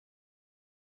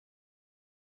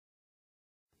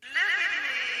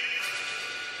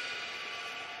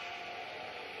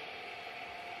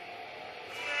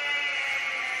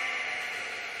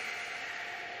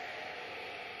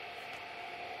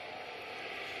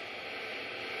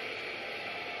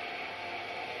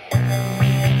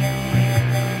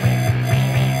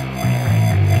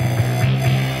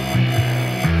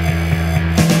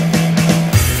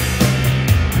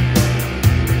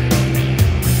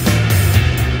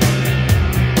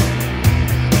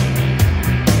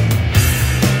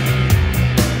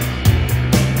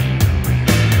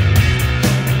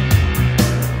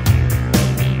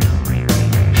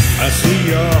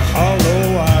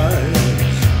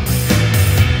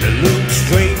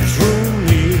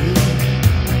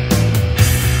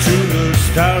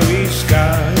starry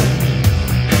sky.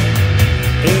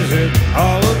 Is it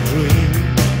all a dream?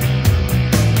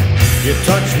 You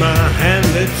touch my hand,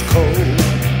 it's cold.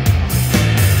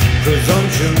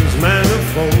 Presumptions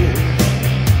manifold.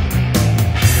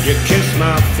 You kiss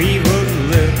my fevered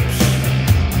lips.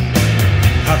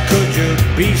 How could you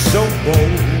be so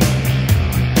bold?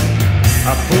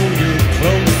 I pull you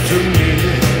close to me.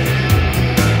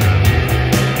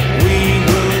 We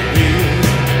will be.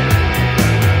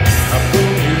 I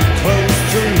pull you close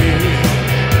to me.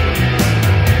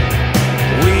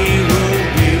 We will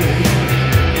be.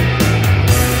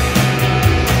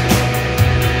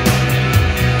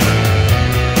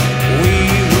 We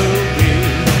will be.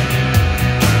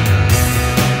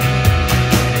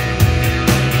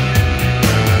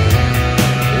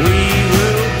 We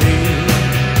will be.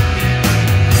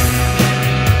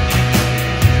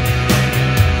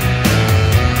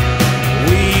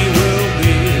 We will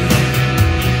be.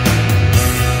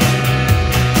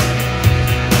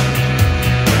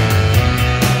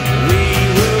 We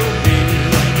will be.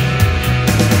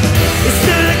 It's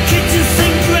not a kitchen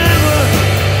sink drama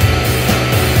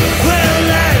where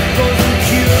life goes in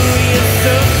curious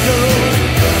circles.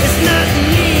 It's not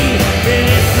me and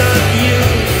it's not you.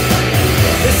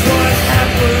 It's what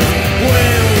happens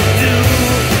when we do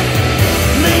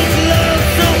make love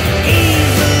so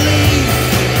easily,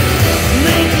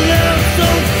 make love so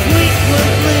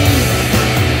frequently.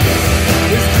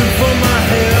 It's good for my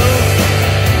health,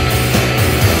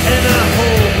 and I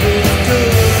hope it's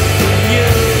good for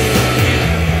you.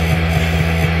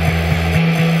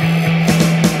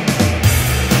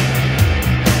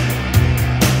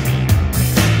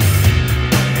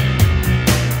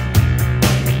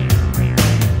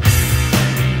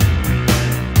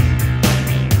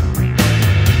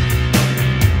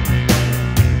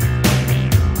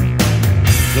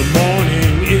 The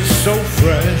morning is so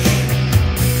fresh,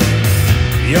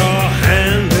 your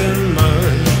hand in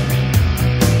mine,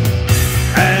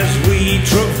 as we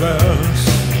traverse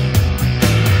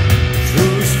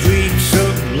through streets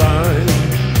sublime.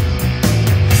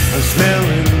 I'm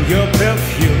smelling your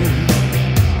perfume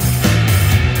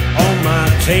on my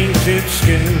tainted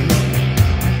skin.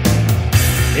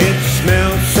 It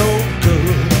smells so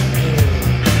good,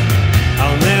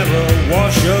 I'll never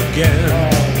wash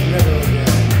again.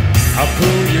 I'll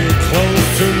pull you close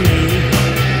to me.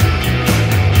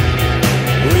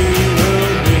 We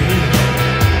will be.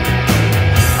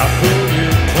 I'll pull you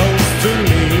close to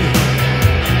me.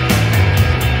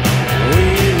 We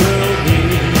will be.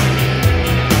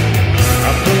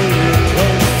 I'll pull you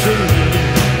close to me.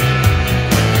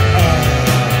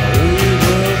 We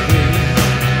will be.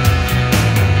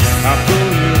 I'll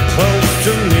pull you close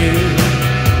to me.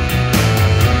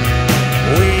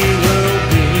 We will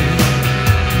be.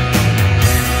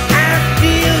 I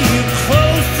feel you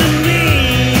close to me.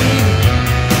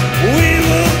 We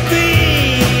will be.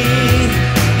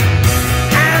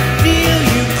 I feel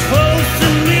you close to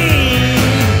me.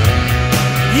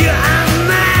 Yeah.